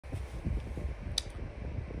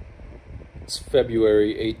It's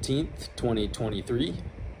February 18th, 2023,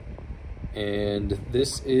 and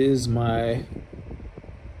this is my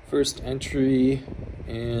first entry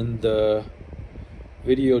in the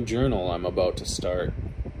video journal I'm about to start.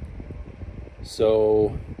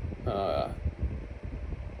 So, I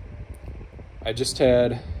just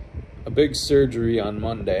had a big surgery on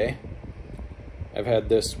Monday. I've had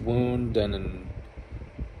this wound and an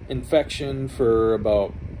infection for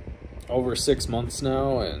about over 6 months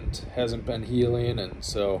now and hasn't been healing, and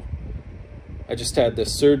so I just had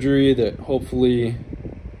this surgery that hopefully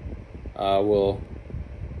will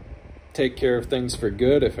take care of things for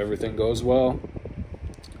good if everything goes well.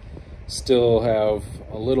 Still have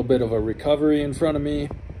a little bit of a recovery in front of me.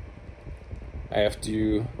 I have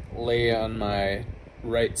to lay on my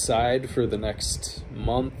right side for the next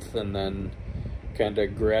month and then kind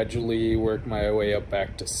of gradually work my way up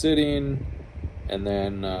back to sitting, and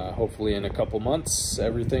then hopefully in a couple months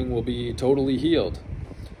everything will be totally healed.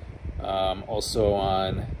 Also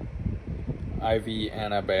on IV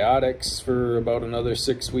antibiotics for about another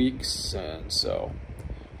 6 weeks, and so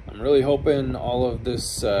I'm really hoping all of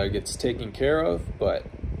this gets taken care of, but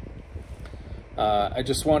I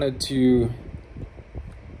just wanted to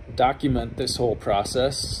document this whole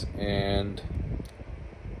process and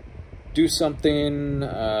do something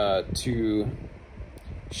to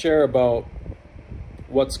share about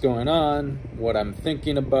what's going on, what I'm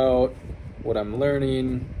thinking about, what I'm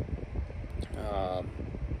learning,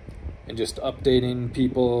 and just updating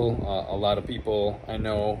people. A lot of people I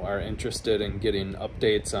know are interested in getting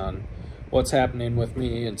updates on what's happening with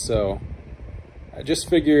me, and so I just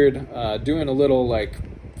figured doing a little like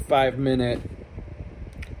 5-minute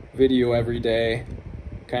video every day,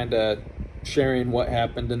 kind of sharing what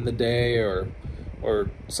happened in the day or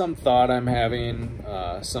some thought I'm having,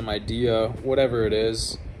 some idea, whatever it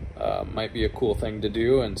is, might be a cool thing to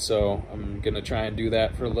do. And so I'm gonna try and do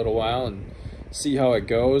that for a little while and see how it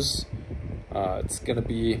goes. It's gonna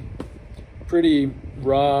be pretty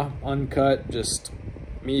raw, uncut, just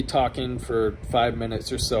me talking for 5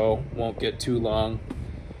 minutes or so. Won't get too long,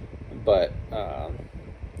 but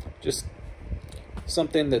just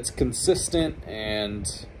something that's consistent,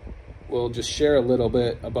 and we'll just share a little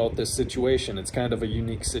bit about this situation. It's kind of a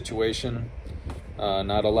unique situation.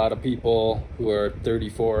 Not a lot of people who are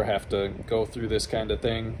 34 have to go through this kind of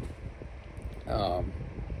thing.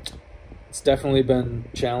 It's definitely been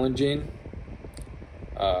challenging,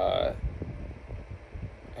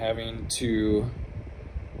 having to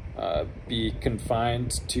be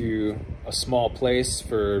confined to a small place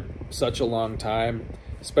for such a long time,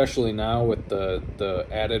 especially now with the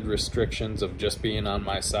added restrictions of just being on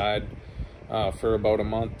my side for about a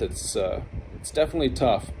month. It's definitely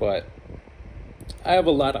tough, but I have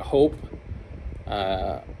a lot of hope.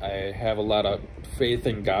 I have a lot of faith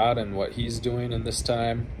in God and what He's doing in this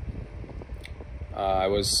time. I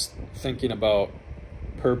was thinking about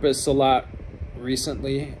purpose a lot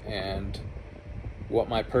recently and what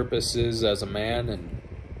my purpose is as a man and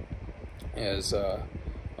as a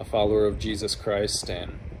follower of Jesus Christ.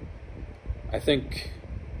 And I think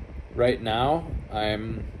right now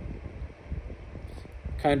I'm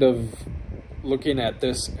kind of looking at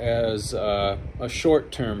this as a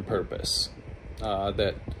short-term purpose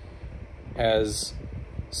that has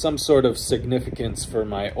some sort of significance for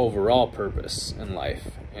my overall purpose in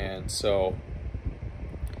life. And so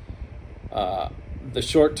the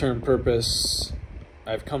short-term purpose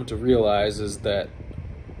I've come to realize is that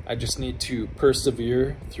I just need to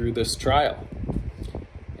persevere through this trial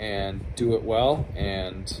and do it well.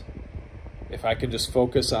 And if I can just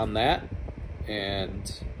focus on that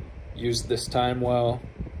and use this time well,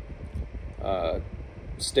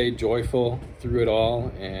 stay joyful through it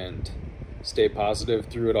all and stay positive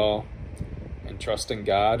through it all and trust in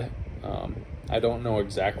God. I don't know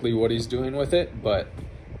exactly what He's doing with it, but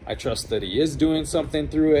I trust that He is doing something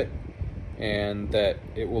through it and that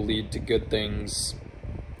it will lead to good things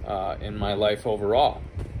in my life overall.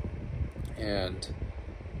 And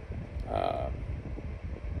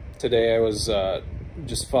today I was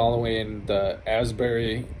just following the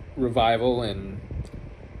Asbury revival in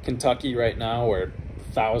Kentucky right now, where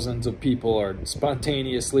thousands of people are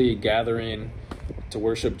spontaneously gathering to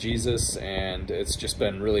worship Jesus, and it's just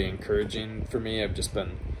been really encouraging for me. I've just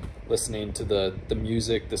been listening to the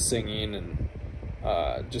music, the singing,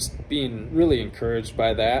 and just being really encouraged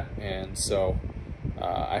by that. And so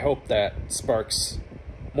I hope that sparks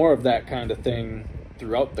more of that kind of thing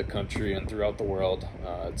throughout the country and throughout the world.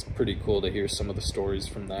 It's pretty cool to hear some of the stories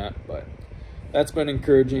from that, but that's been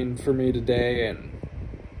encouraging for me today. And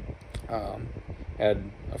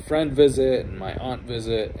had a friend visit and my aunt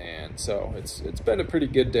visit, and so it's been a pretty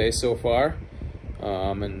good day so far.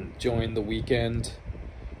 Enjoying the weekend.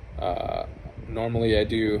 Normally I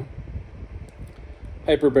do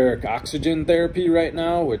hyperbaric oxygen therapy right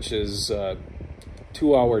now, which is a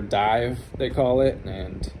 2-hour dive, they call it,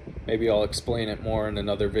 and maybe I'll explain it more in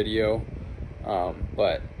another video.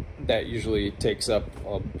 But that usually takes up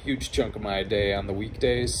a huge chunk of my day on the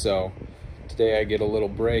weekdays, so today I get a little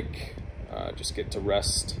break, just get to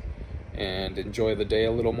rest and enjoy the day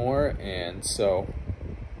a little more. And so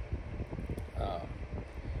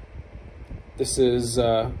this is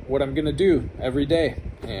what I'm gonna do every day,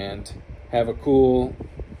 and have a cool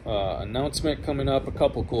announcement coming up, a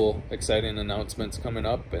couple cool exciting announcements coming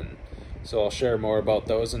up, and so I'll share more about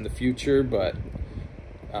those in the future. But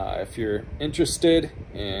if you're interested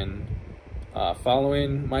in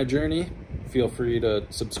following my journey, feel free to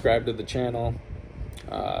subscribe to the channel.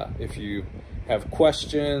 If you have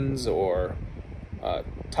questions or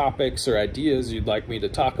topics or ideas you'd like me to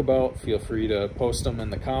talk about, feel free to post them in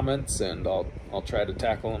the comments, and I'll try to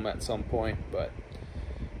tackle them at some point. But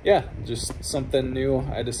yeah, just something new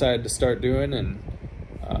I decided to start doing, and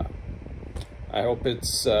I hope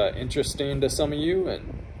it's interesting to some of you,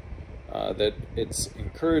 and that it's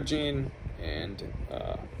encouraging and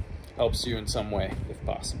helps you in some way if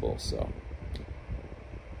possible. So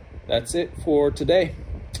that's it for today.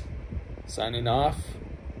 Signing off.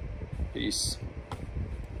 Peace.